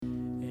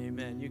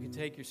You can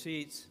take your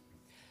seats.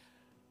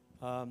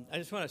 I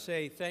just want to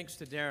say thanks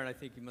to Darren. I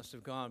think he must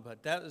have gone,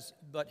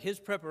 but his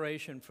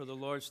preparation for the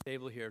Lord's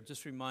table here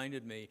just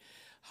reminded me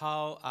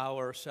how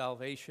our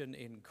salvation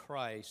in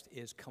Christ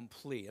is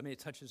complete. I mean, it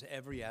touches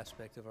every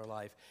aspect of our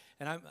life,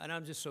 and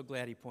I'm just so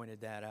glad he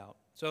pointed that out.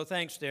 So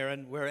thanks,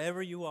 Darren,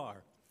 wherever you are.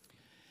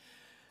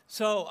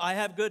 So I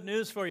have good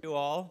news for you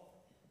all.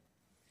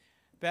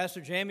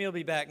 Pastor Jamie will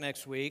be back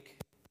next week.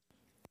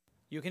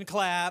 You can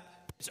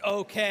clap. It's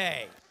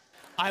okay.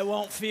 I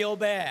won't feel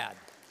bad.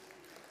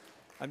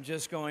 I'm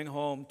just going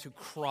home to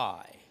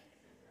cry.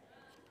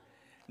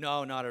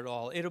 No, not at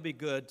all. It'll be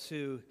good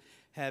to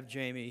have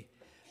Jamie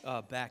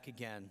back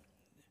again.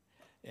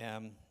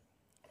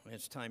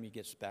 It's time he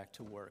gets back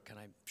to work, and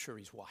I'm sure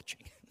he's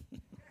watching.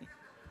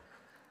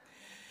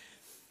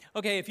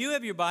 Okay, if you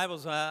have your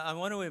Bibles, I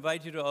want to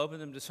invite you to open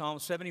them to Psalm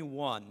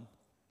 71.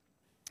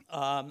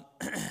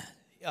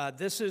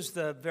 This is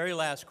the very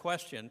last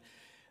question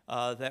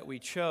that we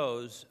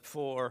chose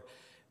for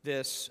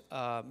this,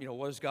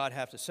 what does God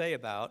have to say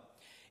about?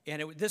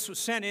 And this was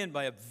sent in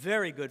by a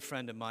very good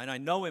friend of mine. I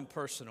know him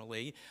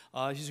personally.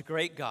 He's a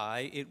great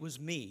guy. It was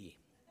me.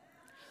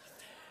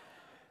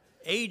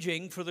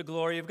 Aging for the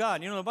glory of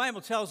God. You know, the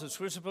Bible tells us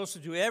we're supposed to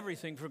do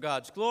everything for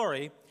God's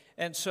glory.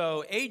 And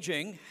so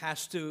aging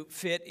has to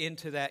fit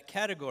into that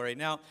category.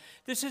 Now,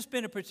 this has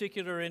been a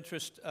particular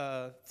interest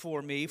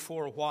for me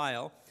for a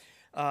while.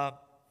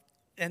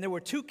 And there were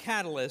two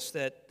catalysts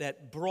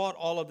that brought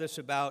all of this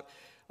about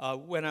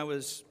when I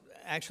was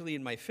actually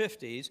in my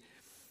 50s.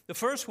 The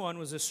first one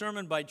was a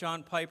sermon by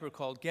John Piper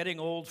called Getting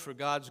Old for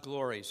God's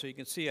Glory. So you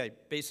can see I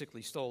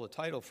basically stole the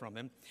title from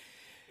him.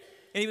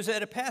 And it was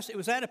at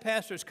a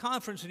pastor's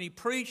conference, and he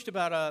preached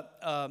about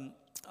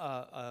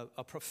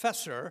a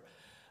professor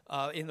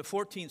in the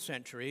 14th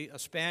century, a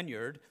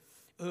Spaniard,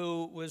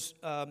 who was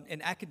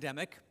an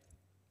academic,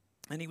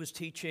 and he was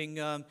teaching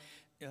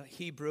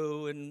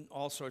Hebrew and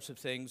all sorts of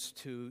things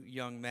to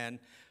young men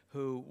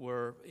who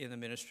were in the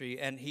ministry.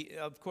 And he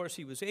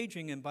was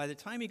aging, and by the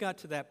time he got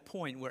to that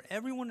point where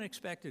everyone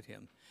expected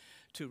him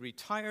to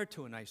retire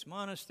to a nice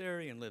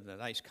monastery and live a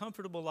nice,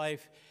 comfortable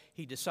life,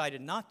 he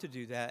decided not to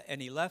do that,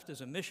 and he left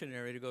as a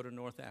missionary to go to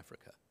North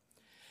Africa.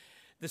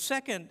 The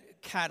second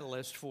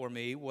catalyst for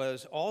me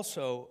was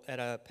also at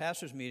a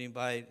pastor's meeting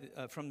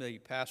from the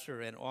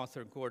pastor and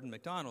author Gordon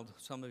MacDonald.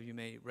 Some of you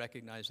may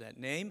recognize that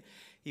name.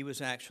 He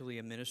was actually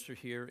a minister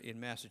here in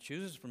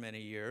Massachusetts for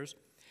many years.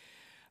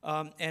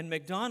 And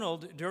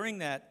MacDonald, during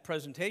that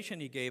presentation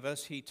he gave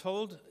us, he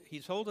told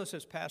us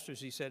as pastors,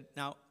 he said,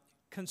 now,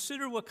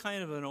 consider what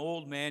kind of an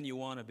old man you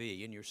want to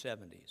be in your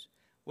 70s.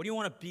 What do you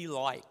want to be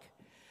like?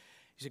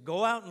 He said,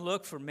 go out and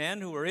look for men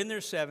who are in their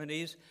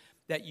 70s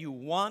that you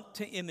want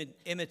to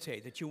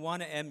imitate, that you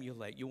want to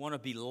emulate. You want to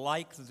be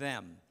like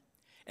them.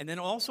 And then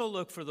also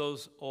look for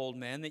those old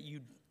men that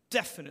you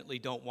definitely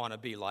don't want to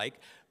be like.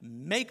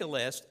 Make a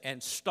list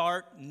and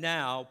start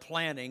now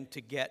planning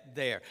to get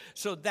there.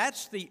 So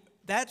that's the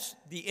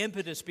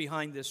impetus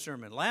behind this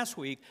sermon. Last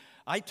week,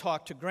 I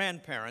talked to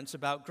grandparents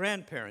about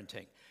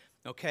grandparenting.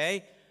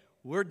 Okay?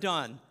 We're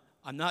done.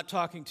 I'm not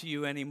talking to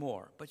you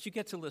anymore. But you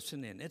get to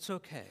listen in. It's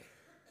okay.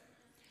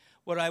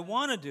 What I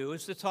want to do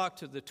is to talk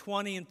to the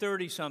 20 and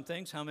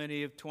 30-somethings. How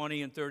many of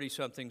 20 and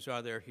 30-somethings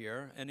are there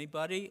here?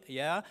 Anybody?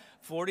 Yeah?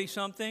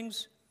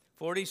 40-somethings?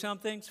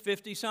 40-somethings?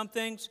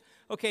 50-somethings?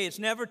 Okay, it's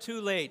never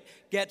too late.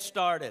 Get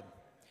started.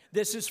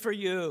 This is for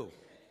you.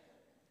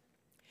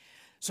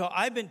 So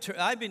I've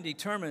been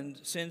determined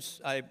since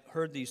I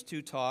heard these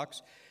two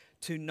talks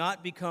to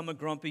not become a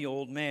grumpy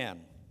old man.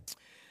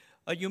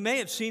 You may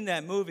have seen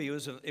that movie. It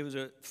was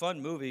a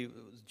fun movie. It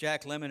was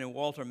Jack Lemmon and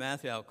Walter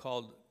Matthau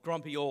called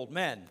Grumpy Old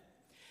Men.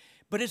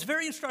 But it's a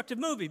very instructive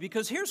movie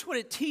because here's what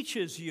it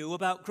teaches you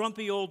about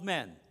grumpy old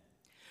men.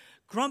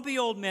 Grumpy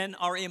old men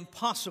are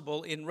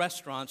impossible in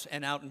restaurants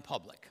and out in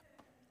public.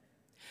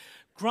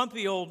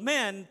 Grumpy old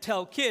men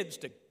tell kids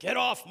to get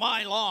off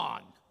my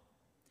lawn.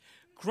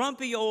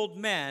 Grumpy old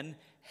men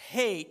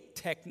hate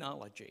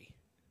technology.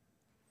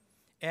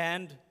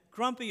 And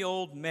grumpy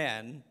old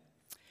men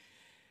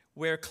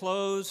wear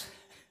clothes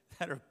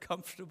that are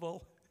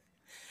comfortable.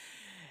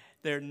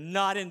 They're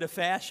not into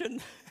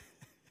fashion.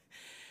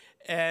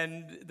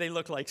 And they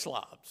look like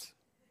slobs.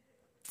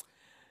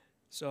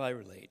 So I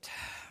relate.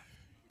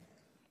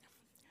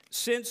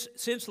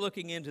 Since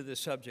looking into this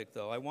subject,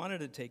 though, I wanted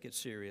to take it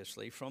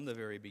seriously from the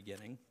very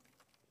beginning.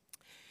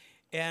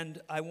 And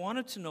I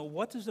wanted to know,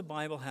 what does the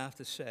Bible have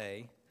to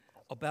say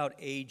about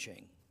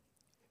aging?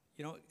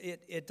 You know,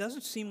 it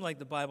doesn't seem like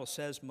the Bible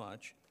says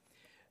much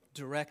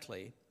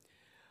directly.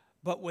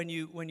 But when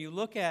you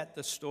look at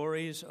the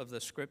stories of the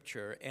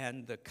Scripture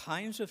and the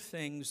kinds of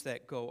things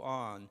that go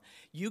on,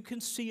 you can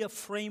see a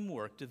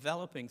framework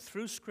developing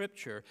through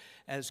Scripture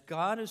as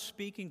God is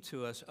speaking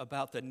to us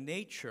about the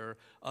nature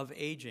of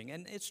aging.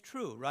 And it's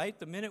true, right?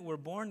 The minute we're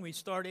born, we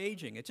start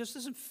aging. It just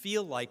doesn't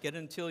feel like it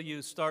until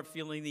you start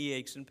feeling the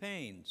aches and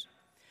pains.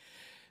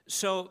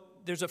 So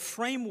there's a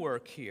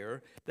framework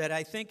here that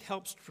I think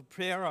helps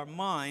prepare our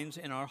minds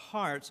and our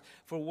hearts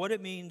for what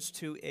it means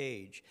to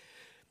age.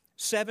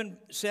 Seven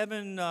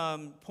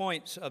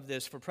points of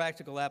this for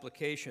practical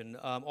application.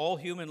 All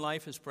human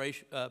life is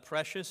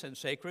precious and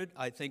sacred.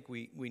 I think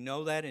we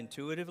know that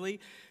intuitively.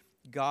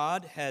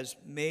 God has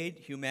made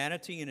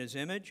humanity in his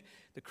image,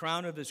 the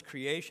crown of his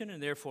creation,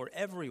 and therefore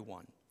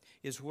everyone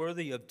is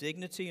worthy of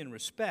dignity and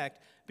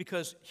respect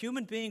because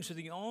human beings are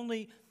the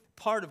only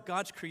part of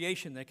God's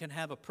creation that can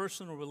have a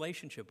personal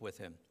relationship with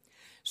him.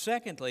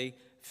 Secondly,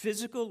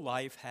 physical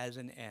life has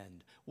an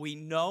end. We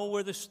know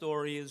where the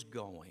story is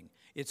going.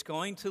 It's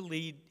going to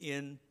lead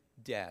in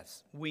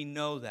death. We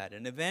know that.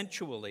 And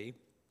eventually,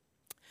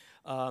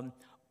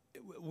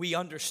 we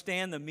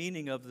understand the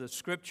meaning of the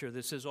scripture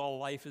that says all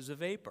life is a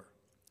vapor.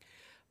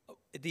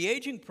 The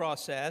aging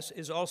process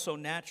is also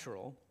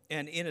natural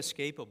and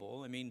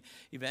inescapable. I mean,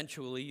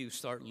 eventually you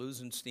start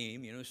losing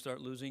steam, start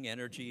losing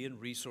energy and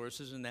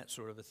resources and that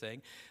sort of a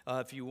thing.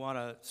 If you want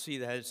to see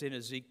that, it's in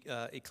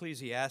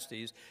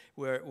Ecclesiastes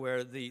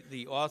where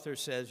the author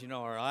says,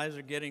 our eyes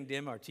are getting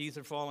dim, our teeth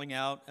are falling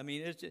out. I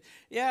mean,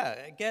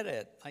 I get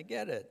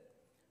it.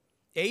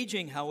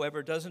 Aging,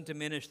 however, doesn't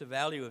diminish the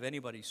value of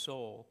anybody's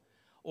soul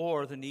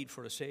or the need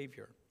for a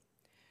Savior.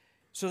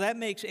 So that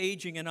makes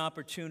aging an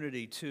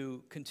opportunity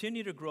to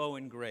continue to grow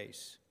in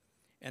grace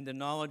and the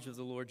knowledge of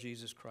the Lord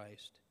Jesus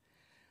Christ.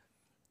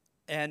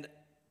 And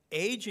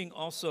aging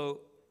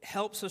also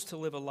helps us to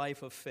live a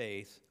life of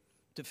faith,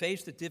 to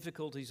face the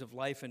difficulties of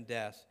life and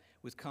death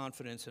with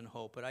confidence and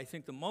hope. But I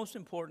think the most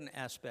important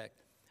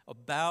aspect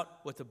about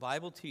what the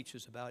Bible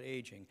teaches about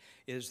aging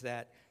is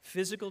that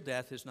physical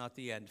death is not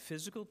the end.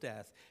 Physical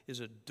death is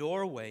a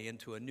doorway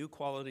into a new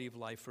quality of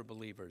life for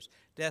believers.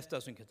 Death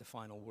doesn't get the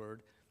final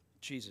word.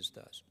 Jesus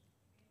does.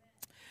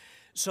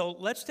 So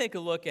let's take a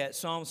look at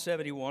Psalm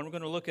 71. We're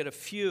going to look at a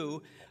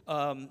few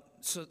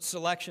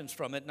selections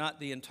from it, not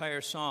the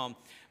entire psalm.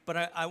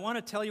 But I want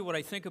to tell you what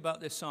I think about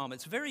this psalm.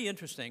 It's very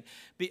interesting.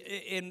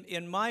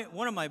 In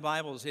one of my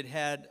Bibles, it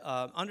had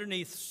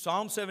underneath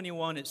Psalm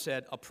 71, it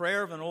said, a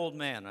prayer of an old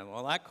man.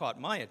 Well, that caught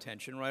my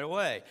attention right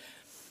away.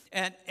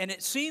 And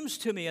it seems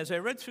to me, as I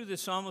read through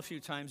this psalm a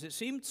few times, it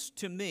seems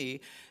to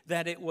me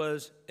that it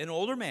was an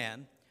older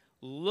man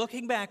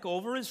looking back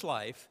over his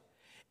life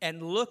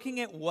and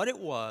looking at what it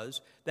was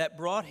that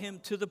brought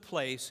him to the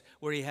place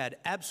where he had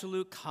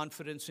absolute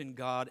confidence in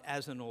God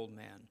as an old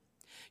man.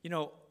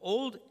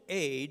 Old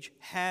age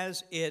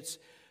has its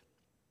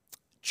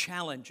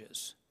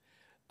challenges.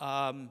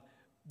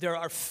 There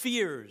are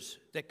fears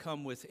that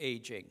come with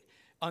aging,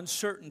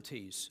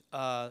 uncertainties.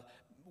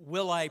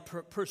 Will I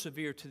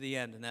persevere to the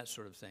end and that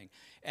sort of thing.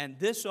 And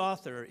this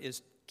author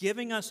is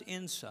giving us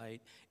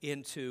insight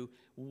into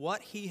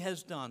what he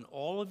has done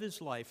all of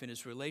his life in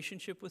his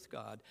relationship with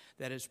God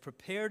that has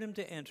prepared him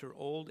to enter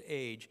old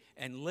age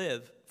and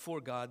live for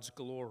God's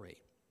glory.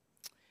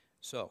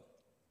 So,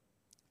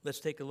 let's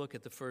take a look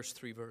at the first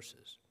 3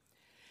 verses.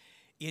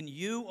 In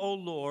you, O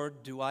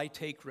Lord, do I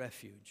take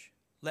refuge.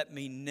 Let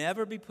me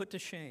never be put to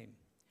shame.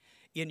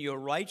 In your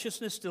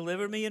righteousness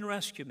deliver me and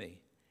rescue me.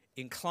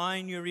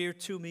 Incline your ear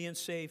to me and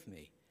save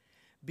me.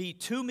 Be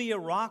to me a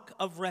rock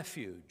of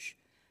refuge,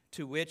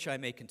 to which I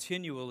may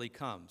continually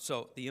come.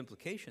 So the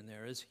implication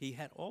there is he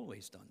had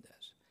always done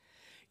this.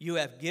 You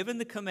have given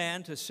the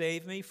command to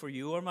save me, for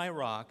you are my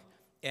rock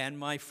and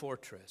my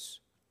fortress.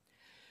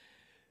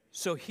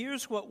 So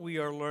here's what we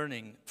are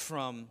learning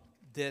from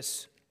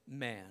this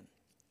man.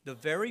 The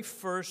very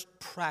first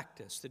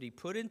practice that he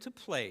put into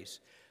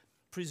place,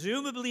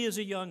 presumably as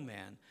a young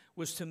man,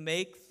 was to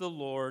make the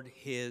Lord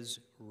his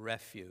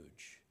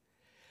refuge.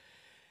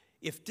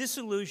 If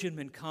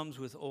disillusionment comes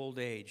with old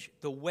age,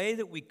 the way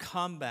that we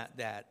combat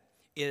that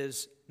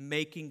is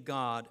making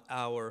God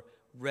our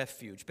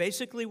refuge.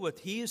 Basically, what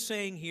he is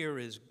saying here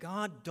is,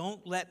 God,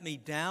 don't let me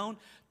down.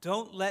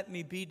 Don't let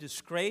me be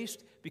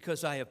disgraced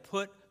because I have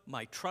put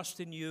my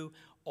trust in you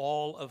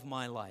all of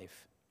my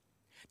life.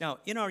 Now,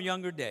 in our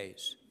younger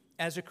days,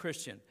 as a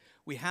Christian,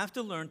 we have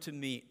to learn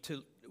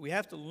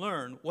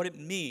what it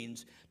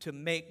means to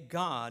make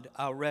God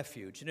our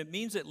refuge. And it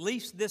means at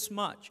least this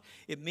much.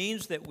 It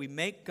means that we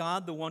make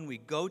God the one we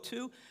go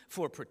to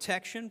for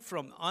protection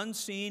from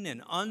unseen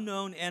and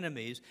unknown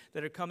enemies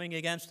that are coming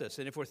against us.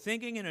 And if we're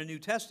thinking in a New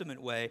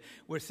Testament way,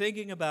 we're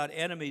thinking about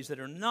enemies that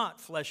are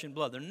not flesh and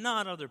blood. They're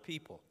not other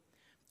people.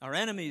 Our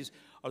enemies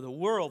are the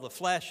world, the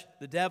flesh,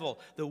 the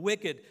devil, the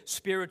wicked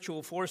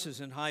spiritual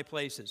forces in high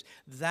places.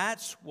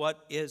 That's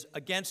what is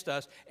against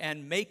us,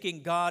 and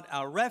making God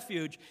our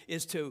refuge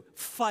is to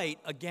fight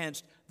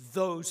against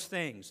those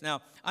things.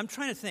 Now, I'm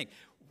trying to think,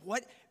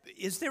 what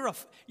is there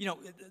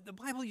the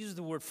Bible uses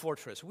the word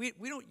fortress. We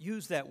don't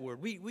use that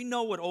word. We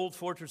know what old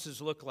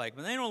fortresses look like,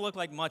 but they don't look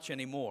like much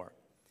anymore.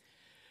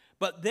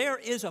 But there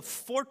is a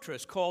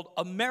fortress called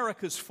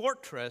America's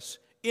Fortress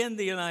in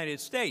the United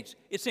States.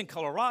 It's in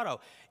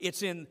Colorado.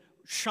 It's in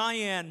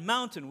Cheyenne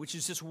Mountain, which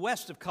is just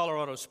west of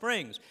Colorado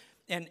Springs.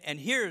 And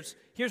here's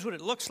what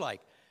it looks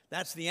like.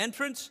 That's the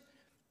entrance,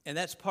 and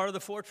that's part of the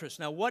fortress.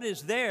 Now, what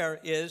is there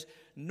is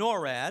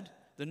NORAD,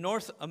 the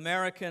North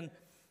American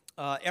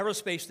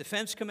Aerospace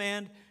Defense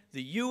Command,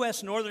 the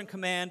U.S. Northern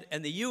Command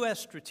and the U.S.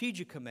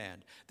 Strategic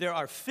Command. There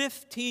are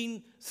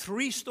 15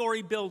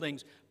 three-story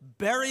buildings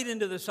buried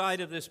into the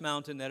side of this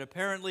mountain that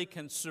apparently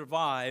can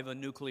survive a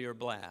nuclear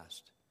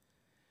blast.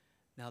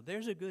 Now,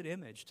 there's a good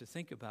image to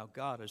think about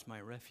God as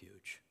my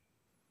refuge.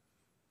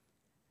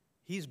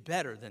 He's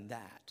better than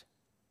that.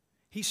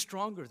 He's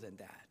stronger than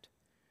that.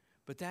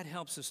 But that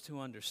helps us to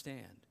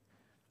understand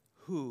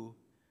who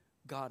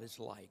God is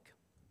like.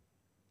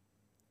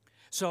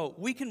 So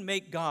we can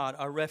make God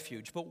our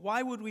refuge, but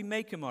why would we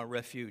make him our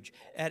refuge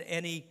at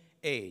any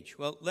age?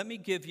 Well, let me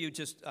give you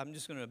I'm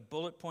just going to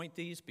bullet point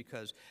these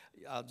because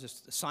I'll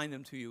just assign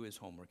them to you as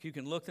homework. You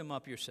can look them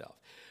up yourself.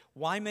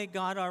 Why make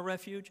God our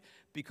refuge?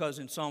 Because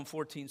in Psalm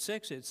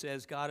 14:6 it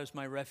says, God is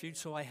my refuge,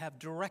 so I have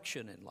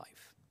direction in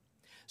life.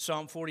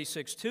 Psalm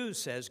 46:2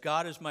 says,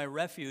 God is my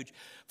refuge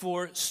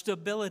for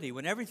stability.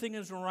 When everything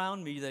is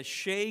around me that's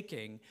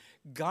shaking,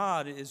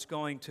 God is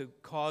going to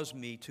cause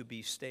me to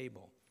be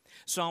stable.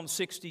 Psalm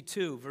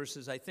 62,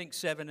 verses, I think,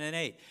 7 and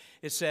 8,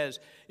 it says,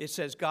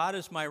 God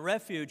is my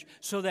refuge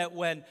so that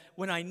when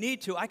I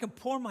need to, I can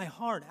pour my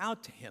heart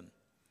out to him,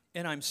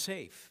 and I'm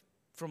safe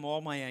from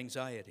all my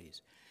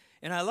anxieties.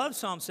 And I love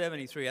Psalm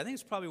 73. I think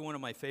it's probably one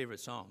of my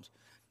favorite Psalms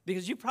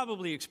because you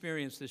probably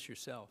experienced this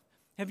yourself.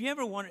 Have you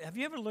ever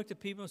looked at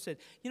people and said,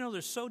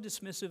 they're so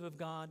dismissive of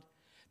God?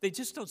 They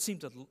just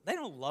they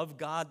don't love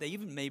God. They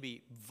even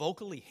maybe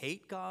vocally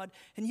hate God,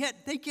 and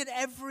yet they get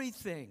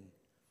everything.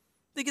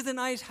 They get the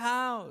nice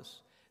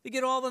house. They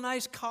get all the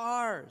nice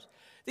cars.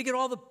 They get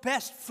all the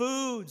best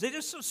foods. They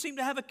just don't seem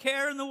to have a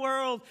care in the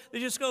world. They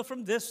just go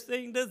from this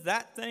thing to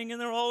that thing, and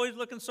they're always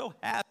looking so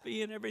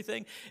happy and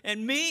everything.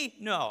 And me,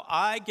 no,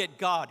 I get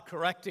God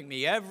correcting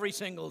me every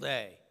single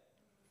day.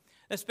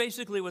 That's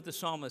basically what the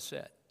psalmist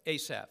said.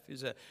 Asaph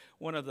is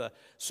one of the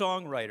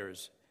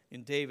songwriters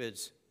in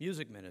David's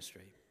music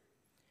ministry.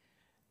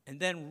 And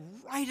then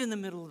right in the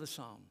middle of the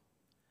psalm,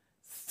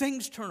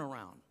 things turn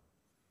around.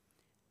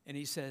 And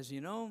he says,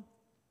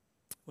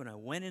 when I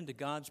went into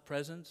God's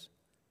presence,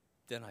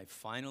 then I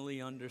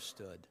finally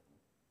understood.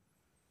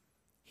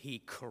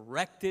 He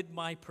corrected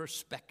my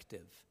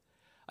perspective.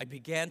 I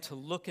began to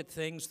look at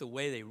things the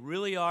way they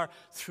really are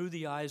through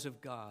the eyes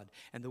of God.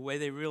 And the way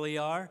they really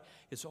are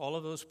is all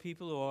of those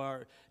people who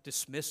are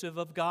dismissive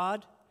of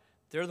God,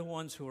 they're the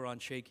ones who are on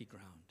shaky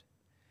ground.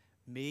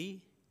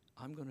 Me,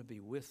 I'm going to be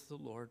with the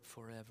Lord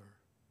forever.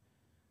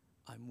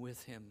 I'm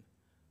with him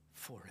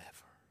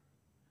forever.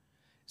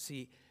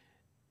 See,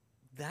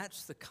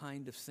 that's the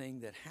kind of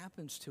thing that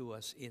happens to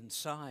us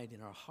inside,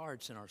 in our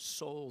hearts, in our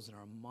souls, in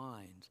our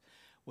minds,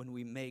 when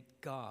we make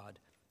God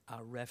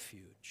our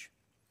refuge.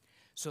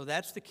 So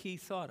that's the key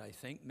thought, I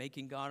think.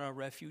 Making God our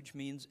refuge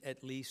means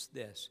at least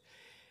this.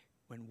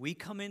 When we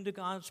come into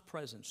God's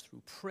presence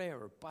through prayer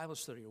or Bible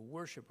study or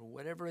worship or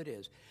whatever it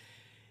is,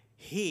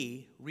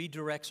 he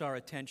redirects our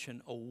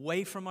attention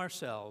away from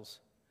ourselves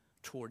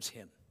towards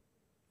him.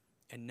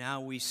 And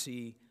now we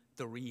see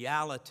the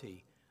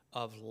reality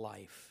of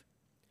life.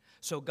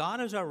 So God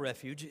as our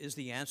refuge is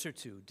the answer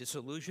to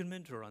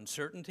disillusionment or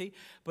uncertainty,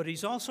 but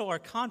he's also our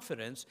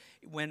confidence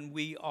when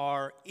we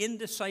are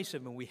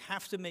indecisive and we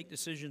have to make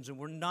decisions and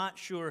we're not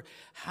sure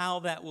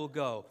how that will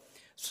go.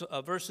 So,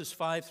 verses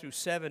 5 through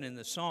 7 in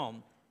the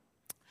psalm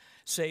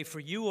say, For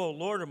you, O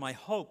Lord, are my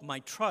hope, my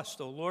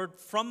trust, O Lord,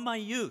 from my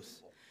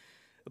youth.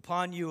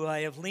 Upon you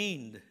I have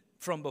leaned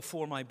from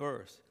before my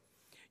birth.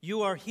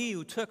 You are he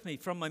who took me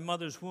from my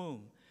mother's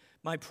womb.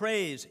 My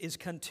praise is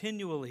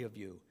continually of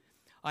you.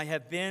 I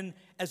have been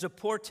as a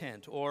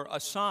portent or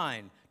a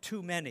sign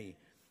to many,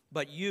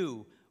 but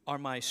you are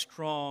my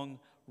strong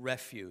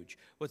refuge.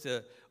 What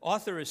the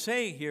author is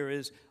saying here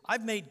is,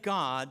 I've made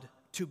God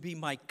to be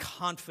my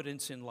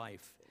confidence in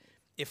life.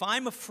 If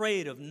I'm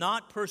afraid of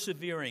not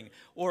persevering,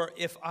 or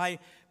if I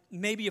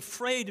may be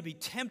afraid to be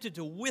tempted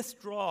to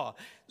withdraw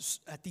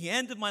at the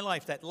end of my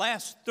life, that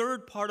last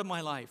third part of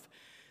my life,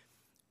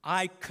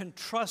 I can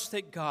trust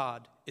that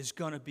God is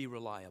going to be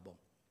reliable.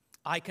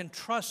 I can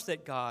trust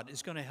that God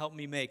is going to help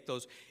me make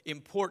those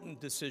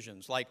important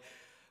decisions, like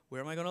where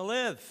am I going to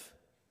live?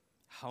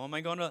 How am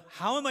I going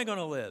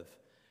to live?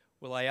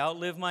 Will I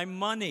outlive my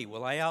money?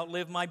 Will I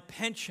outlive my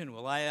pension?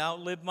 Will I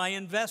outlive my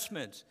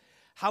investments?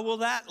 How will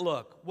that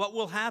look? What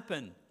will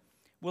happen?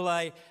 Will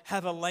I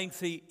have a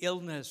lengthy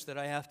illness that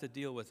I have to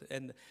deal with?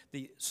 And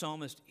the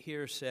psalmist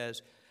here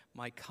says,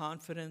 my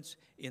confidence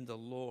in the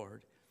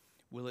Lord,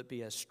 will it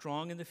be as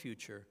strong in the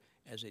future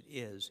as it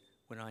is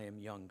when I am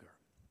younger?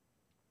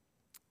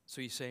 So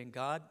he's saying,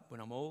 God,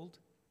 when I'm old,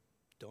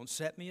 don't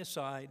set me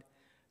aside.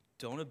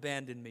 Don't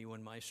abandon me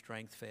when my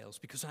strength fails,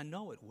 because I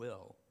know it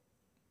will.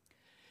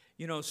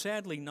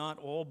 Sadly, not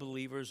all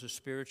believers are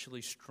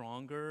spiritually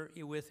stronger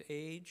with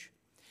age.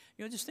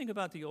 Just think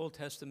about the Old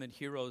Testament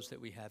heroes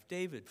that we have.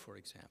 David, for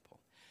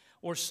example,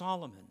 or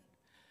Solomon.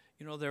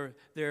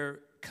 Their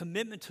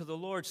commitment to the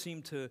Lord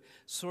seemed to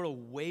sort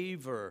of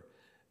waver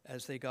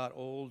as they got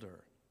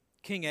older.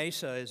 King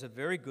Asa is a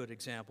very good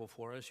example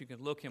for us. You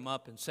can look him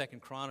up in 2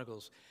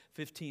 Chronicles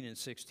 15 and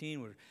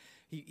 16, where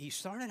He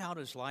started out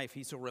his life,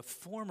 he's a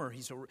reformer.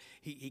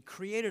 He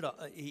created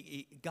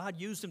God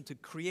used him to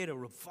create a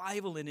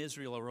revival in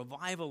Israel, a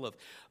revival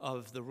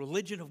of the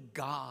religion of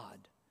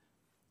God.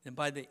 And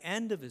by the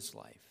end of his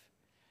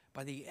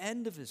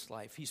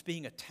life, he's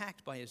being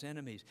attacked by his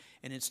enemies.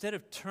 And instead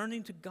of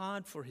turning to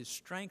God for his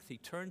strength, he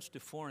turns to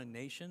foreign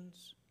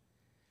nations.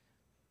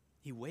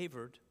 He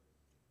wavered,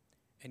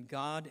 and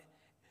God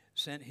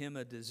sent him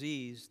a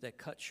disease that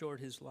cut short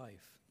his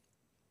life.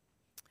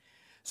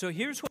 So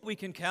here's what we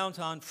can count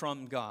on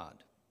from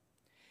God.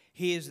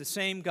 He is the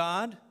same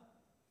God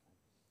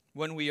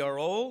when we are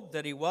old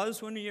that he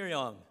was when we are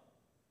young.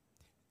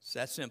 It's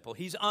that simple.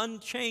 He's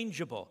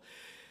unchangeable.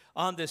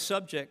 On this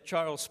subject,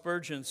 Charles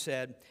Spurgeon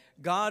said,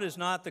 God is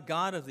not the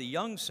God of the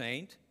young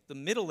saint, the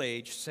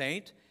middle-aged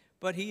saint,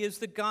 but he is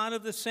the God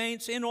of the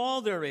saints in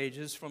all their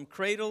ages, from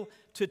cradle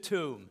to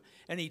tomb.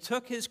 And he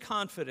took his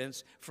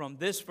confidence from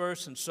this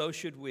verse, and so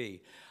should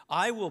we.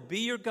 I will be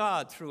your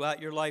God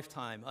throughout your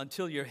lifetime,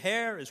 until your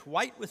hair is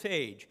white with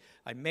age.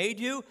 I made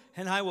you,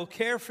 and I will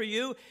care for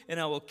you, and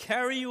I will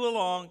carry you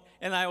along,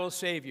 and I will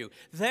save you.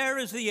 There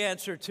is the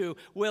answer to,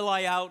 will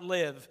I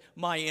outlive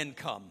my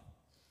income?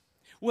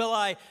 Will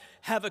I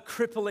have a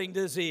crippling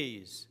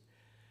disease?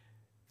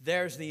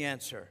 There's the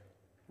answer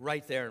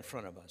right there in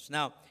front of us.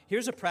 Now,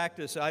 here's a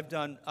practice I've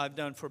done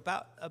for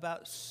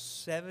about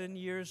 7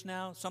 years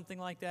now, something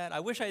like that.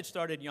 I wish I had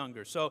started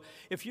younger. So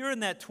if you're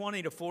in that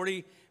 20 to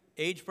 40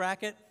 age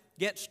bracket,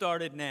 get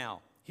started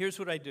now. Here's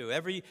what I do.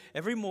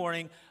 Every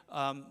morning,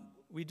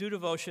 we do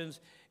devotions,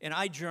 and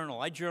I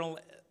journal. I journal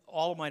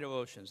all of my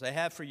devotions. I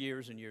have for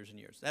years and years and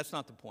years. That's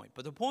not the point.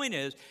 But the point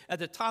is, at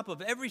the top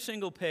of every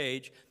single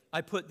page, I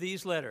put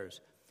these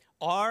letters,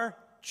 R,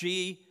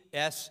 G,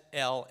 S,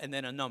 L, and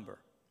then a number.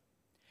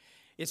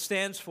 It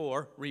stands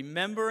for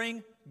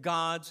Remembering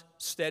God's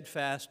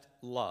Steadfast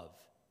Love.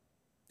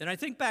 And I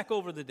think back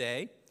over the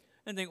day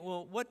and think,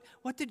 well,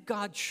 what did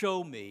God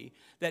show me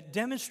that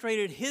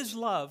demonstrated his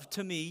love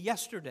to me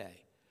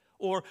yesterday?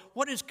 Or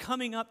what is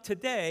coming up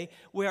today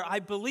where I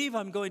believe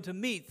I'm going to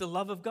meet the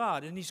love of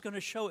God and he's going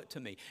to show it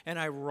to me? And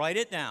I write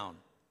it down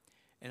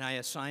and I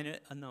assign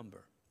it a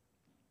number.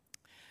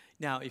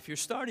 Now, if you're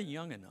starting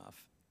young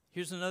enough,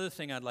 here's another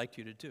thing I'd like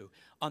you to do.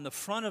 On the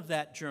front of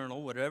that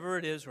journal, whatever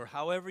it is, or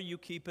however you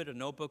keep it, a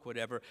notebook,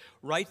 whatever,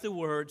 write the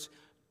words,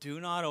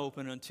 do not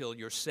open until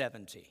you're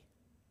 70.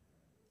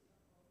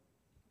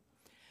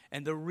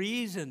 And the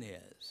reason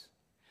is,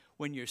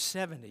 when you're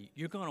 70,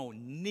 you're going to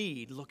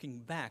need looking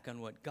back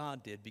on what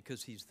God did,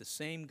 because he's the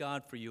same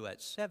God for you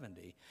at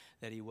 70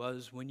 that he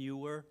was when you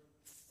were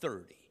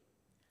 30.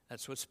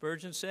 That's what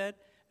Spurgeon said,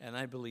 and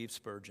I believe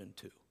Spurgeon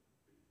too.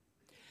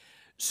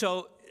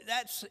 So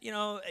that's,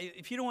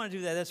 if you don't want to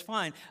do that, that's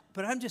fine.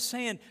 But I'm just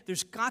saying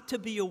there's got to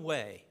be a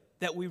way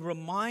that we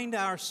remind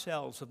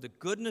ourselves of the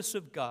goodness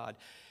of God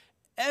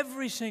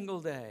every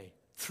single day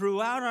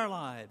throughout our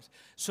lives,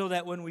 so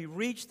that when we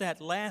reach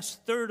that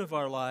last third of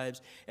our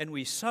lives and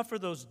we suffer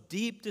those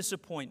deep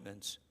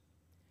disappointments,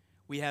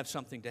 we have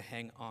something to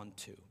hang on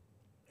to.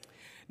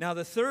 Now,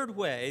 the third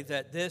way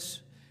that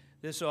this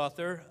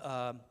author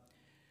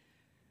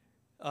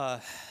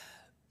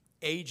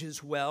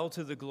ages well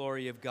to the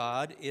glory of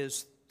God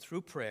is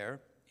through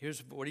prayer.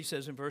 Here's what he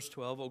says in verse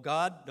 12. Oh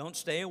God, don't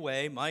stay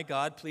away. My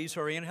God, please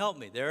hurry and help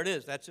me. There it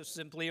is. That's just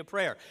simply a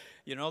prayer.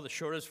 The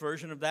shortest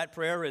version of that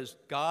prayer is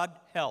God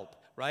help,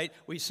 right?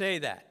 We say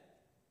that.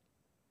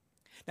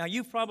 Now,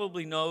 you've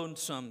probably known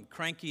some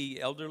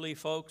cranky elderly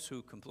folks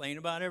who complain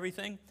about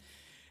everything,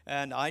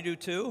 and I do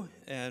too,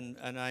 and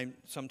I'm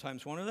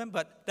sometimes one of them,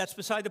 but that's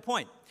beside the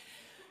point.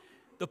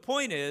 The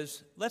point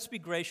is, let's be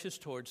gracious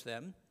towards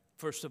them,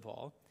 first of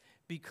all,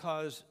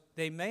 because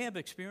they may have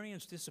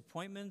experienced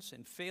disappointments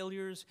and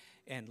failures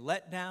and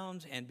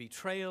letdowns and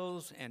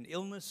betrayals and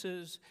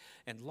illnesses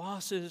and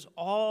losses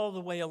all the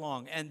way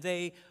along. And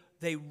they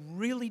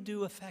really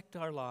do affect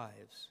our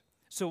lives.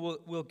 So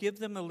we'll give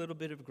them a little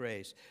bit of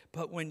grace.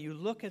 But when you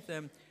look at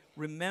them,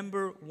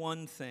 remember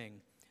one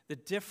thing. The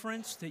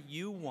difference that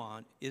you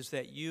want is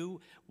that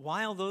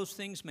while those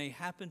things may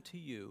happen to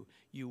you,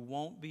 you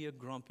won't be a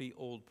grumpy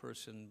old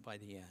person by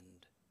the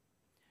end.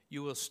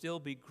 You will still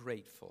be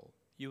grateful.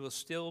 You will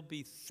still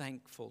be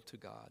thankful to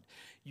God.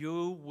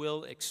 You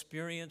will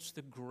experience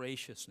the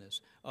graciousness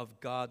of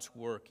God's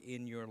work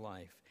in your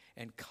life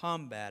and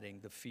combating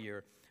the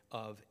fear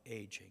of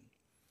aging.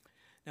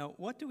 Now,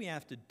 what do we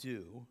have to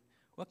do?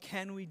 What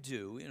can we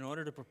do in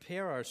order to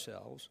prepare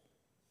ourselves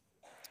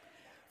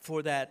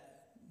for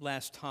that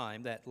last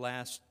time, that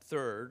last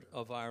third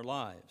of our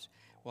lives?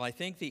 Well, I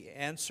think the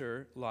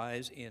answer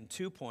lies in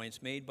 2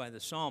 points made by the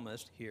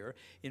psalmist here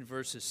in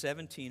verses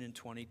 17 and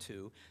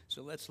 22.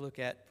 So let's look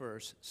at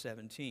verse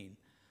 17.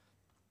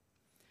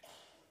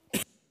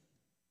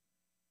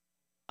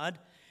 God,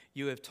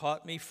 you have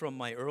taught me from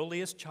my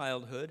earliest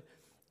childhood,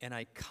 and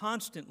I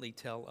constantly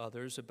tell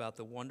others about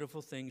the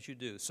wonderful things you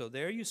do. So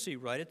there you see,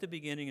 right at the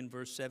beginning in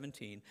verse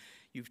 17,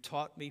 you've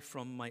taught me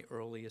from my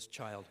earliest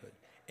childhood,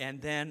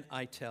 and then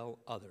I tell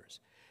others.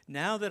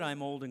 Now that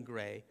I'm old and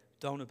gray,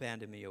 Don't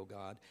abandon me, O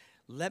God.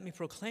 Let me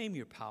proclaim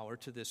your power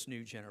to this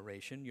new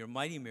generation, your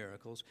mighty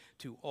miracles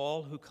to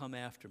all who come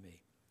after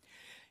me.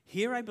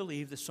 Here I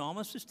believe the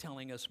psalmist is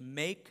telling us,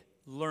 make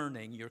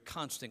learning your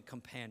constant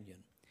companion.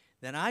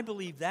 Then I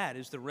believe that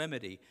is the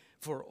remedy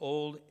for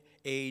old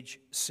age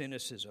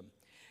cynicism.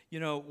 You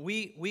know,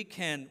 we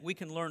can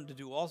learn to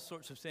do all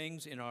sorts of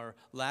things in our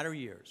latter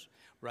years,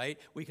 right?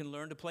 We can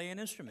learn to play an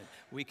instrument.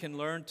 We can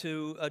learn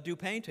to do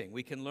painting.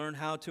 We can learn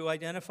how to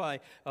identify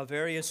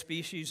various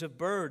species of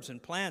birds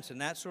and plants and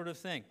that sort of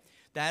thing.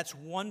 That's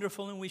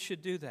wonderful, and we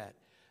should do that.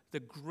 The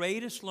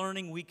greatest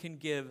learning we can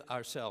give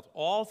ourselves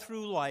all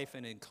through life,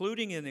 and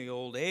including in the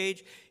old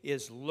age,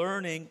 is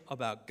learning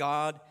about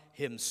God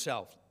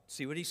himself.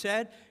 See what he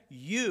said?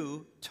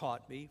 You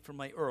taught me from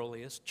my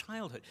earliest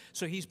childhood.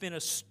 So he's been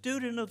a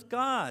student of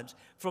God's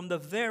from the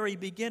very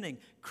beginning.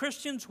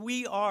 Christians,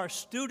 we are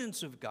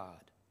students of God.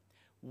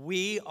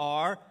 We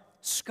are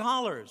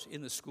scholars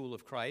in the school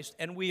of Christ,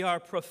 and we are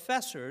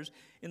professors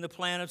in the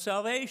plan of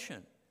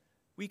salvation.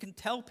 We can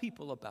tell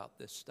people about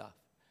this stuff.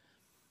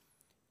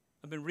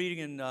 I've been reading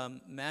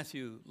in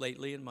Matthew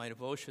lately in my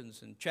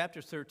devotions, and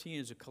chapter 13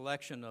 is a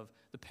collection of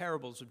the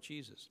parables of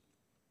Jesus.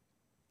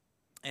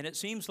 And it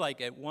seems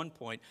like at one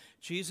point,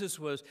 Jesus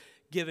was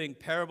giving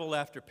parable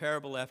after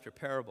parable after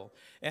parable,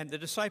 and the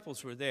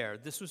disciples were there.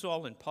 This was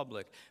all in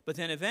public. But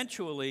then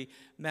eventually,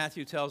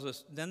 Matthew tells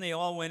us, then they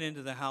all went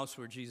into the house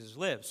where Jesus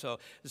lived. So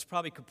it's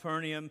probably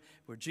Capernaum,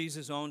 where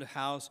Jesus owned a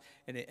house,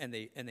 and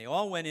they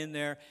all went in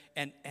there.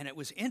 And it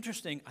was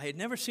interesting. I had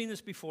never seen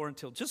this before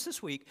until just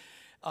this week.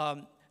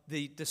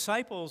 The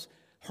disciples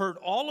heard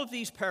all of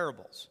these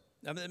parables.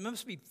 I mean, it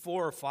must be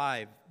 4 or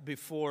 5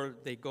 before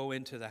they go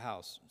into the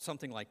house,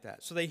 something like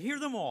that. So they hear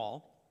them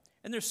all,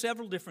 and there's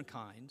several different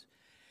kinds.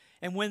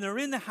 And when they're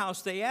in the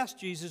house, they ask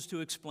Jesus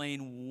to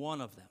explain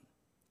one of them,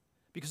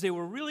 because they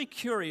were really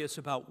curious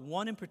about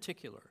one in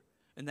particular,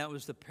 and that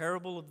was the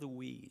parable of the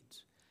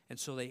weeds. And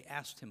so they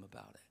asked him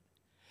about it.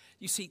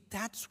 You see,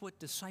 that's what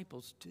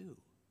disciples do.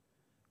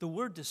 The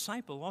word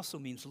disciple also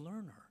means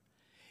learner.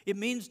 It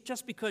means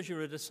just because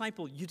you're a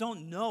disciple, you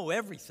don't know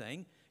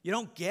everything. You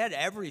don't get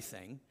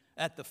everything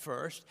at the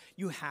first.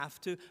 You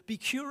have to be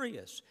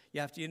curious.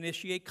 You have to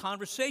initiate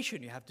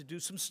conversation. You have to do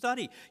some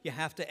study. You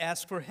have to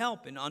ask for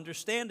help in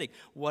understanding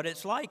what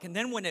it's like. And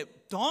then when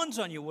it dawns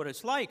on you what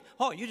it's like,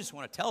 oh, you just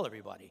want to tell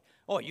everybody.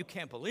 Oh, you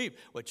can't believe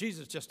what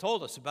Jesus just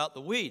told us about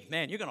the weeds.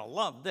 Man, you're going to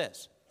love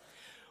this.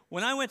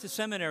 When I went to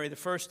seminary the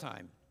first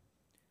time,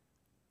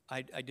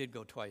 I did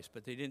go twice,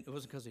 but it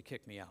wasn't because they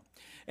kicked me out.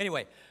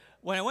 Anyway,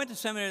 when I went to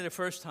seminary the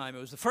first time,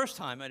 it was the first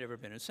time I'd ever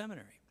been in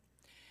seminary.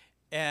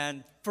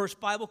 And first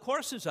Bible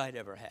courses I'd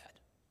ever had.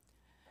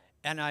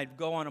 And I'd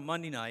go on a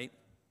Monday night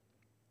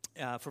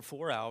for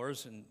 4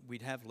 hours, and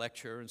we'd have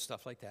lecture and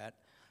stuff like that.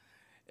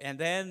 And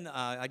then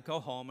I'd go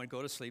home, I'd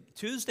go to sleep.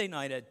 Tuesday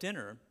night at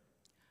dinner,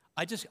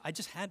 I just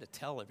had to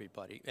tell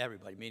everybody,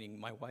 meaning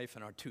my wife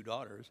and our 2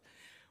 daughters,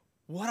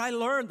 what I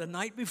learned the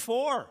night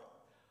before.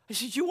 I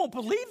said, you won't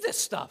believe this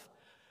stuff.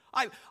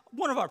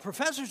 One of our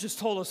professors just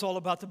told us all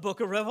about the book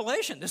of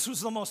Revelation. This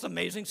was the most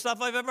amazing stuff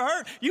I've ever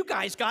heard. You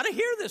guys got to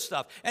hear this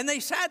stuff. And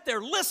they sat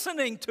there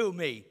listening to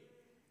me,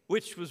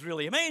 which was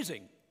really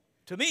amazing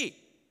to me.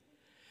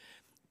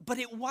 But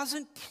it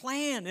wasn't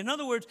planned. In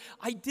other words,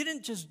 I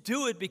didn't just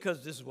do it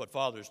because this is what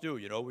fathers do.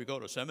 You know, we go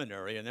to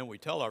seminary and then we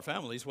tell our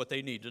families what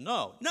they need to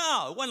know.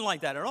 No, it wasn't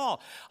like that at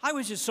all. I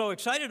was just so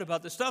excited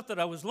about the stuff that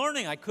I was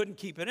learning. I couldn't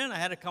keep it in. I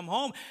had to come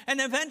home. And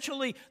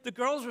eventually the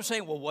girls were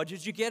saying, well, what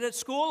did you get at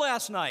school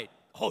last night?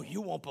 Oh, you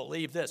won't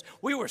believe this.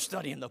 We were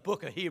studying the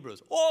book of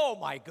Hebrews. Oh,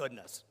 my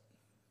goodness.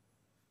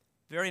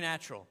 Very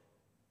natural.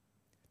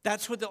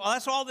 That's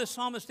all this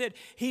psalmist did.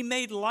 He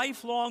made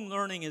lifelong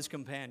learning his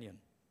companion,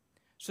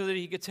 so that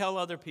he could tell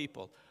other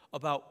people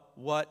about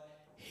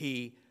what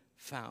he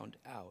found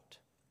out.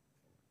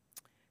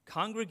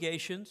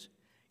 Congregations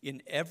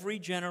in every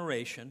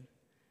generation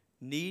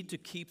need to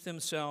keep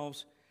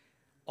themselves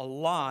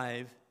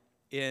alive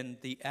in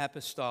the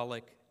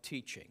apostolic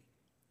teaching.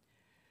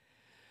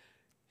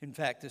 In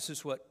fact, this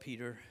is what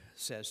Peter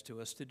says to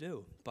us to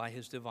do. By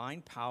his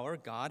divine power,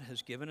 God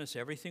has given us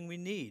everything we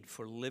need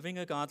for living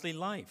a godly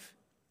life.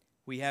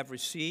 We have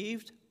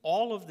received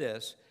all of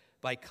this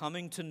by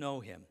coming to know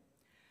him,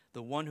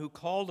 the one who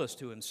called us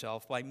to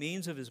himself by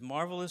means of his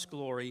marvelous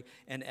glory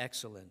and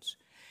excellence.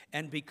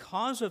 And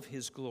because of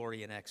his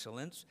glory and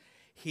excellence,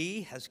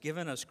 he has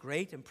given us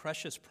great and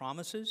precious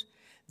promises.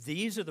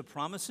 These are the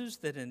promises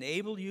that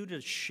enable you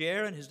to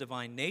share in his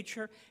divine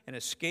nature and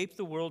escape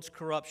the world's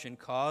corruption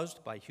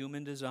caused by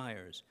human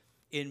desires.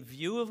 In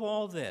view of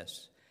all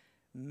this,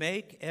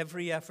 make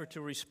every effort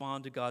to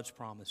respond to God's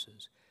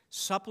promises.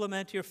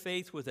 Supplement your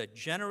faith with a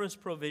generous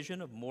provision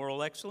of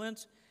moral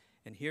excellence.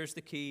 And here's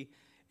the key: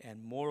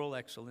 and moral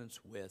excellence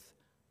with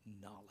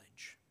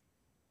knowledge.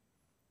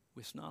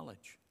 With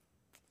knowledge.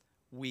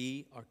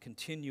 We are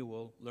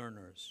continual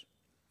learners.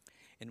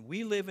 And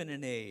we live in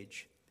an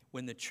age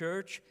when the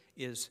church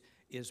is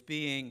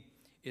being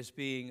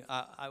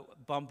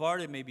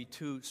bombarded, maybe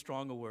too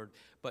strong a word,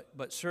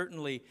 but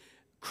certainly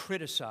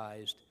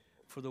criticized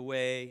for the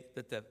way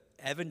that the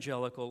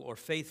evangelical or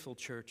faithful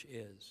church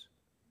is.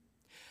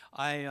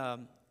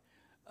 I'm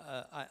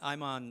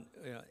on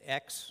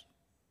X,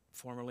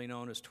 formerly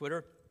known as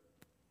Twitter,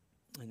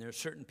 and there are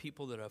certain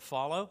people that I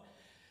follow,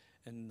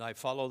 and I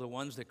follow the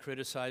ones that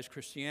criticize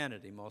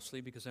Christianity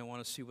mostly because I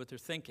want to see what they're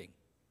thinking.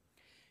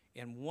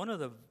 And one of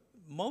the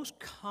most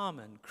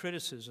common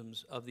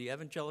criticisms of the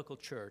evangelical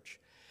church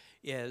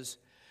is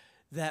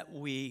that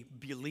we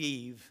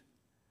believe,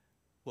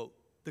 well,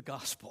 the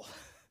gospel.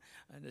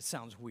 And it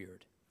sounds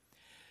weird.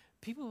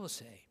 People will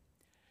say,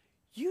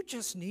 you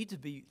just need to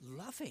be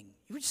loving.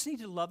 You just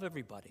need to love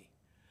everybody.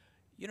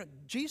 You know,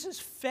 Jesus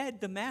fed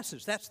the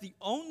masses. That's the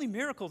only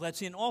miracle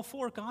that's in all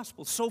four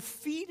Gospels. So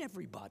feed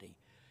everybody.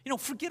 You know,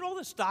 forget all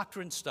this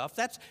doctrine stuff.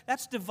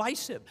 That's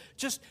divisive.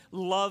 Just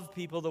love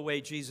people the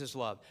way Jesus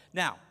loved.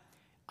 Now,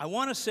 I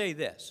want to say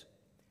this.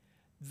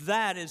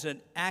 That is an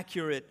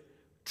accurate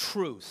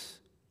truth.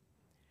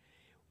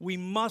 We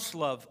must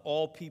love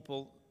all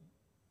people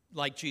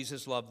like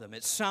Jesus loved them.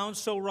 It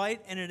sounds so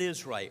right, and it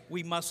is right.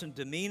 We mustn't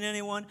demean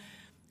anyone.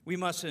 We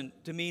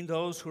mustn't demean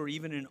those who are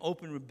even in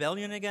open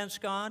rebellion against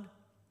God.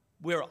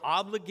 We're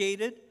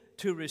obligated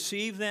to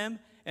receive them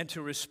and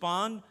to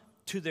respond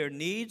to their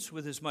needs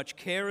with as much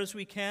care as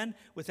we can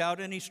without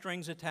any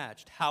strings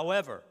attached.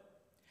 However,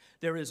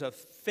 there is a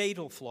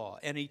fatal flaw,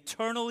 an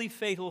eternally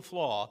fatal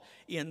flaw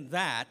in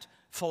that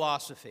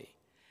philosophy.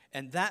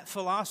 And that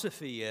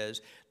philosophy is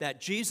that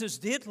Jesus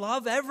did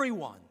love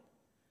everyone,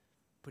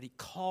 but he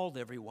called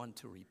everyone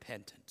to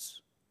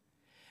repentance.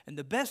 And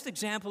the best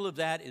example of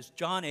that is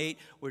John 8,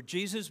 where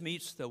Jesus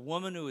meets the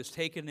woman who is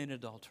taken in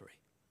adultery.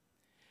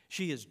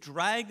 She is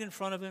dragged in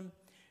front of him.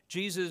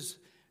 Jesus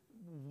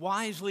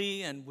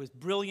wisely and with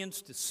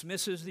brilliance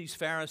dismisses these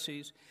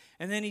Pharisees.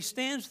 And then he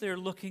stands there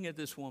looking at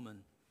this woman.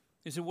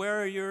 He said,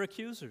 where are your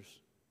accusers?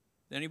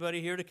 Is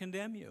anybody here to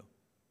condemn you?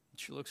 And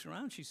she looks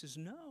around. She says,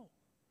 no.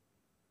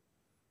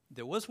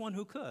 There was one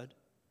who could,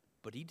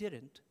 but he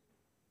didn't.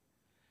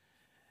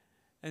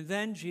 And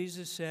then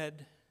Jesus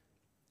said,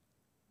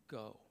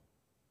 go,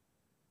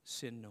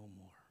 sin no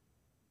more.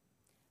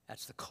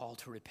 That's the call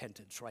to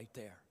repentance right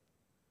there.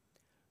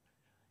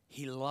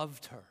 He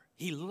loved her.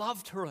 He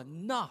loved her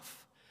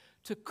enough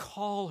to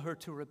call her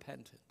to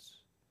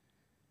repentance.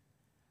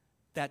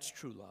 That's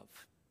true love.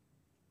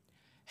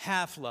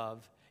 Half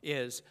love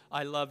is,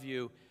 I love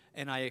you,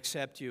 and I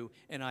accept you,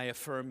 and I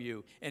affirm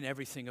you, and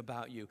everything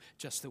about you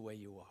just the way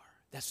you are.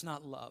 That's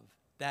not love.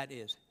 That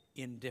is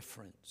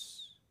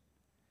indifference.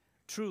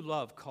 True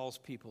love calls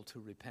people to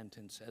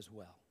repentance as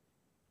well.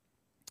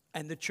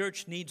 And the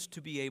church needs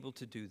to be able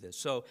to do this.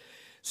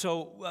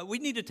 So we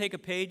need to take a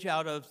page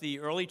out of the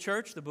early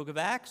church, the book of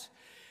Acts.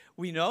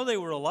 We know they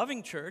were a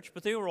loving church,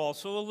 but they were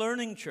also a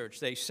learning church.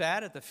 They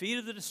sat at the feet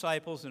of the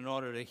disciples in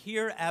order to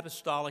hear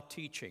apostolic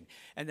teaching.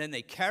 And then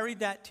they carried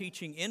that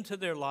teaching into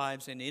their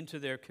lives and into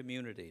their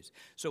communities.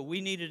 So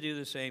we need to do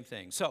the same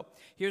thing. So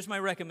here's my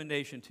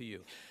recommendation to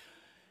you.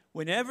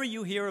 Whenever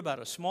you hear about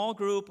a small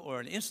group or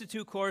an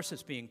institute course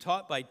that's being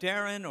taught by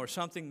Darren or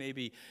something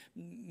maybe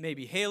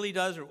Haley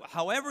does, or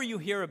however you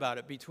hear about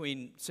it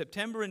between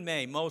September and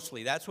May,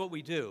 mostly, that's what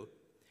we do,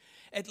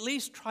 at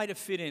least try to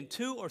fit in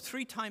 2 or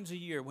 3 times a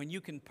year when you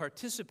can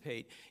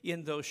participate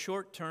in those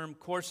short-term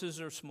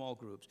courses or small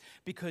groups,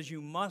 because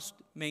you must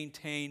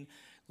maintain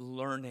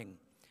learning.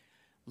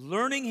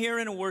 Learning here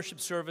in a worship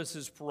service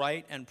is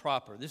right and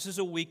proper. This is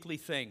a weekly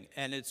thing,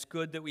 and it's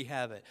good that we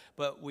have it.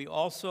 But we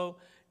also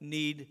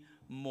need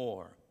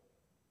more.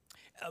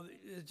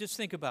 Just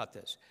think about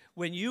this.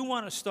 When you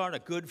want to start a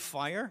good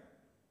fire,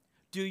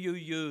 do you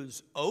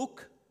use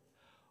oak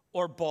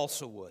or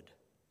balsa wood?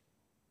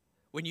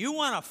 When you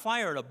want a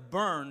fire to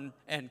burn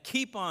and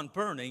keep on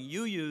burning,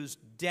 you use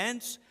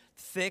dense,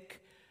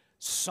 thick,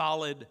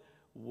 solid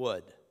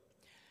wood.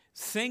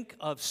 Think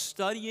of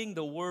studying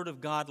the Word of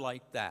God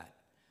like that.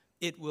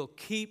 It will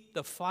keep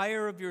the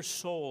fire of your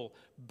soul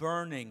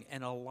burning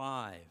and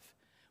alive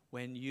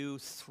when you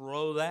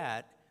throw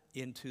that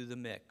into the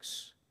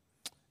mix.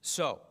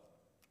 So,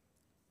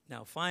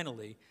 now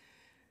finally,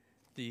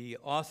 the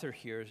author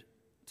here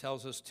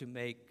tells us to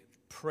make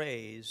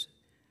praise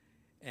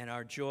and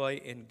our joy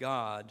in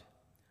God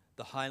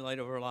the highlight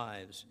of our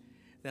lives.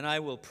 Then I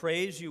will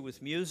praise you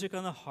with music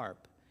on the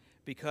harp,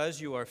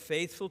 because you are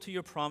faithful to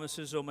your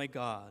promises, O my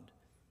God.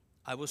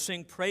 I will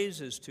sing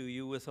praises to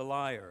you with a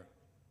lyre,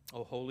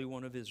 O Holy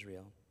One of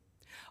Israel.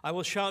 I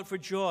will shout for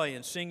joy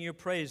and sing your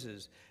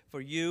praises,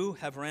 for you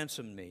have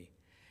ransomed me.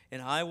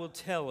 And I will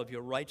tell of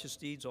your righteous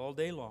deeds all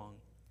day long,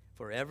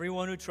 for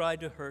everyone who tried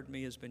to hurt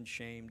me has been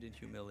shamed and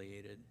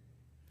humiliated.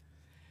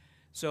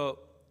 So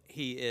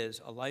he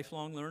is a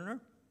lifelong learner,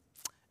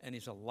 and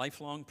he's a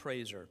lifelong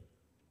praiser.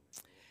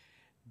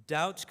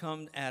 Doubts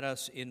come at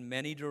us in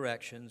many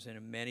directions and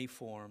in many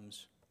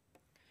forms.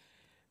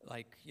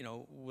 Like,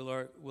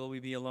 will we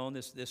be alone?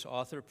 This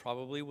author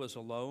probably was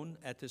alone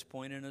at this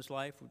point in his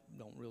life. We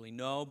don't really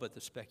know, but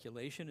the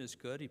speculation is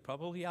good. He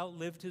probably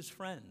outlived his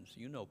friends.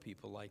 You know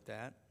people like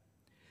that.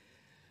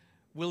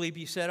 Will he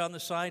be set on the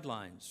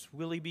sidelines?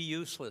 Will he be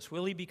useless?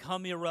 Will he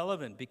become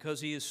irrelevant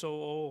because he is so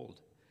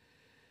old?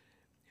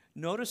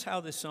 Notice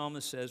how the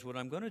psalmist says, what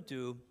I'm going to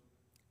do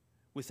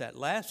with that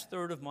last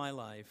third of my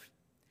life,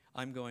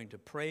 I'm going to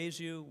praise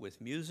you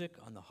with music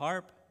on the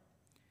harp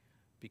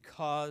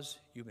because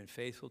you've been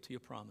faithful to your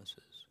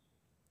promises.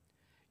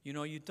 You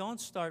know, you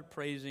don't start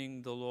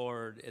praising the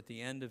Lord at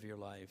the end of your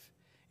life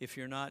if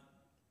you're not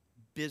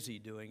busy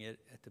doing it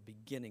at the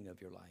beginning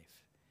of your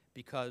life,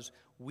 because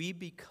we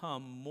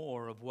become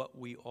more of what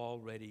we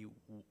already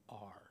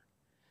are.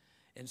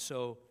 And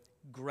so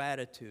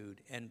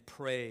gratitude and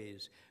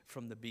praise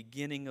from the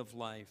beginning of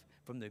life,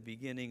 from the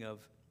beginning of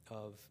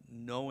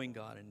knowing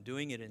God and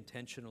doing it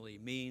intentionally,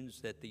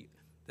 means that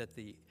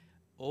the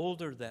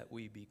older that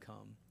we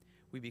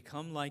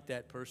become like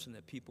that person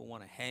that people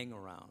want to hang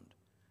around,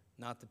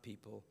 not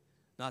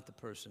the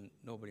person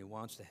nobody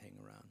wants to hang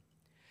around.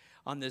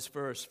 On this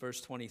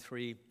verse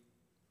 23,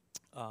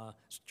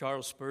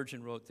 Charles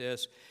Spurgeon wrote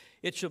this: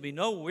 "It shall be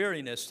no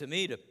weariness to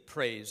me to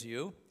praise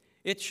you.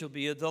 It shall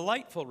be a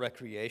delightful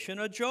recreation,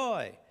 a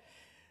joy.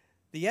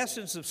 The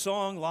essence of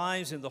song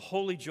lies in the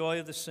holy joy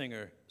of the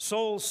singer.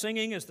 Soul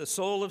singing is the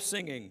soul of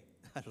singing."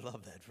 I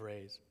love that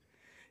phrase.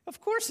 Of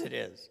course it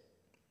is.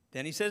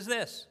 Then he says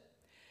this: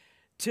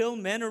 "Till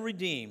men are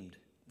redeemed,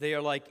 they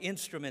are like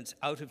instruments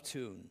out of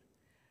tune.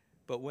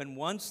 But when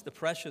once the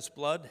precious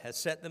blood has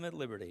set them at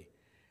liberty,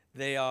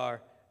 they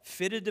are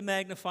fitted to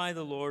magnify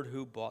the Lord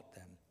who bought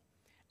them.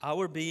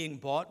 Our being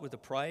bought with a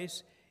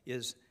price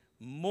is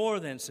more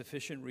than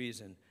sufficient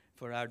reason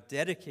for our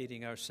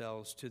dedicating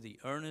ourselves to the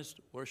earnest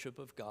worship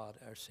of God,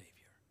 our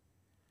Savior."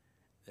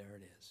 There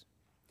it is.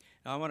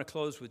 Now I want to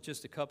close with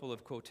just a couple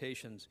of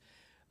quotations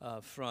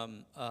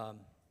from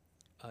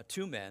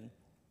two men.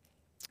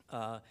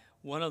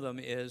 One of them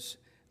is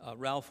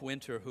Ralph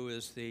Winter, who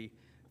is the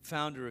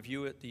founder of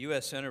the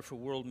U.S. Center for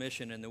World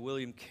Mission and the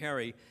William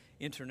Carey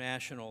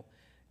International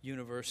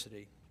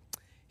University.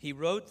 He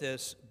wrote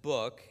this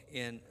book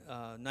in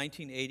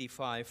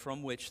 1985,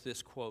 from which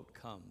this quote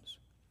comes.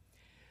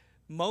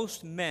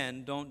 "Most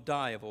men don't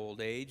die of old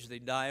age, they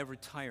die of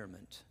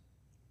retirement.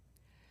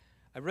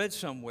 I read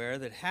somewhere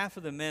that half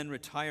of the men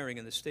retiring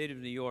in the state of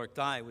New York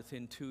die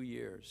within 2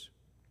 years.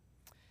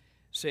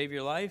 Save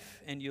your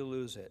life and you'll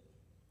lose it.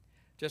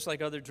 Just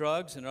like other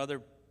drugs and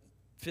other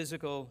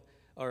physical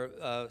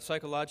or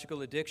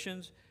psychological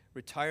addictions,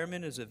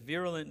 retirement is a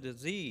virulent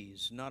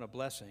disease, not a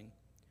blessing.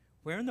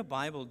 Where in the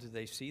Bible do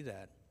they see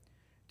that?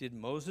 Did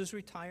Moses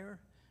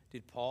retire?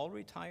 Did Paul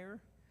retire?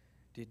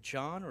 Did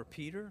John or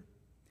Peter?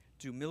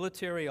 Do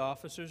military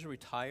officers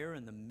retire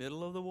in the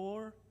middle of the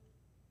war?"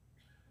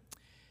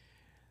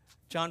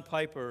 John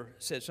Piper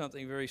said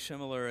something very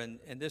similar, and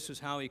this is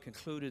how he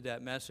concluded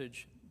that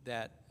message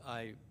that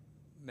I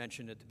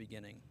mentioned at the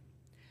beginning.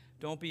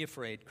 "Don't be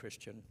afraid,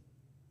 Christian.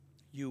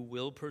 You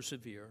will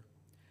persevere.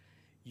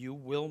 You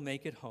will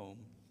make it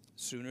home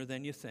sooner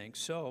than you think.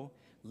 So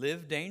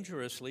live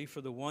dangerously for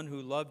the one who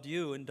loved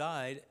you and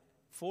died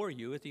for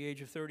you at the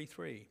age of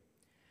 33.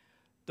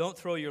 Don't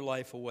throw your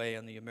life away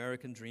on the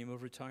American dream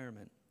of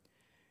retirement.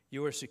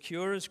 You are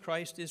secure as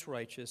Christ is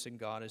righteous and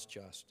God is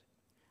just.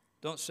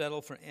 Don't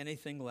settle for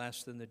anything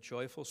less than the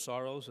joyful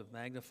sorrows of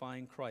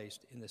magnifying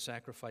Christ in the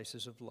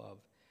sacrifices of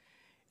love.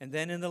 And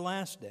then in the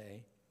last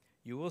day,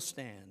 you will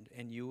stand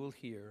and you will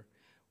hear,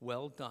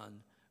 'Well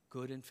done,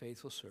 good and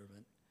faithful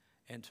servant.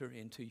 Enter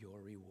into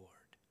your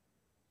reward.'"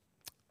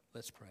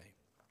 Let's pray.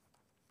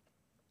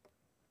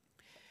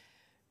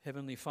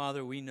 Heavenly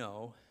Father, we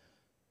know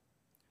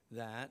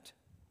that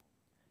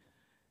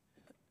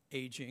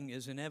aging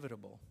is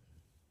inevitable.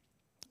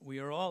 We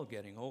are all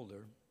getting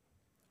older.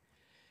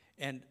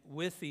 And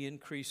with the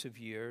increase of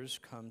years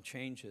come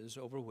changes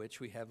over which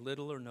we have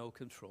little or no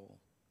control.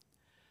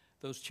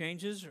 Those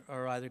changes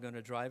are either going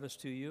to drive us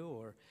to you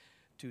or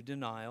to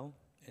denial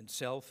and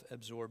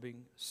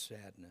self-absorbing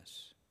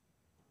sadness.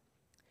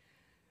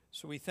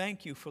 So we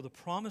thank you for the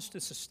promise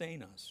to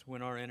sustain us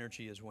when our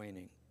energy is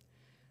waning,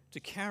 to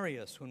carry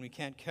us when we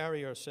can't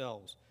carry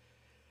ourselves,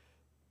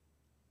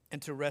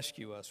 and to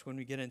rescue us when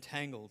we get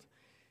entangled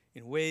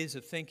in ways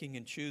of thinking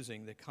and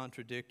choosing that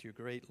contradict your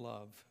great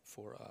love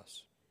for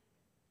us.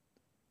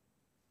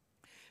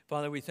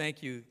 Father, we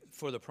thank you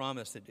for the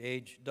promise that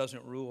age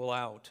doesn't rule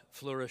out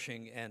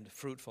flourishing and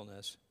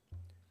fruitfulness,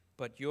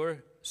 but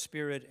your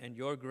Spirit and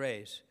your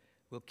grace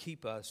will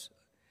keep us,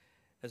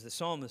 as the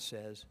psalmist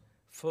says,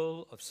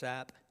 full of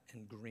sap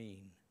and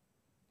green.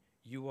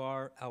 You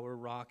are our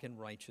rock and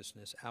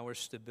righteousness, our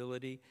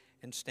stability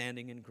and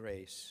standing in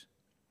grace.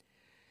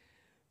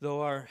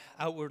 Though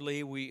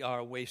outwardly we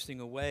are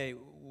wasting away,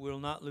 we'll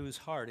not lose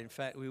heart. In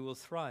fact, we will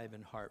thrive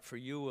in heart, for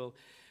you will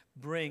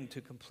bring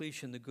to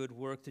completion the good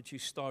work that you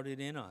started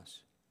in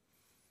us.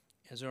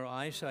 As our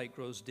eyesight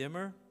grows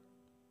dimmer,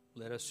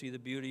 let us see the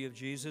beauty of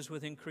Jesus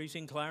with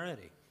increasing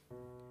clarity.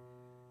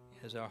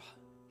 As our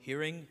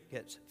hearing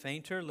gets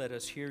fainter, let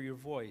us hear your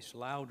voice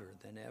louder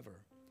than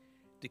ever,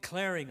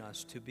 declaring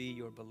us to be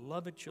your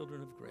beloved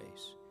children of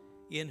grace,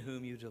 in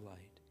whom you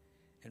delight,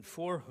 and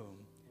for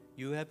whom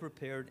you have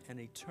prepared an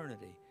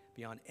eternity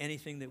beyond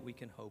anything that we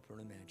can hope or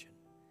imagine.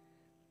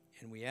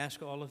 And we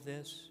ask all of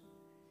this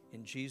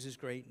in Jesus'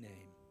 great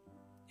name.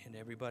 And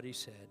everybody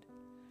said,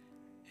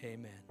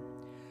 amen.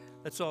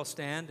 Let's all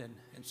stand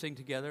and sing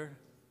together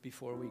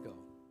before we go.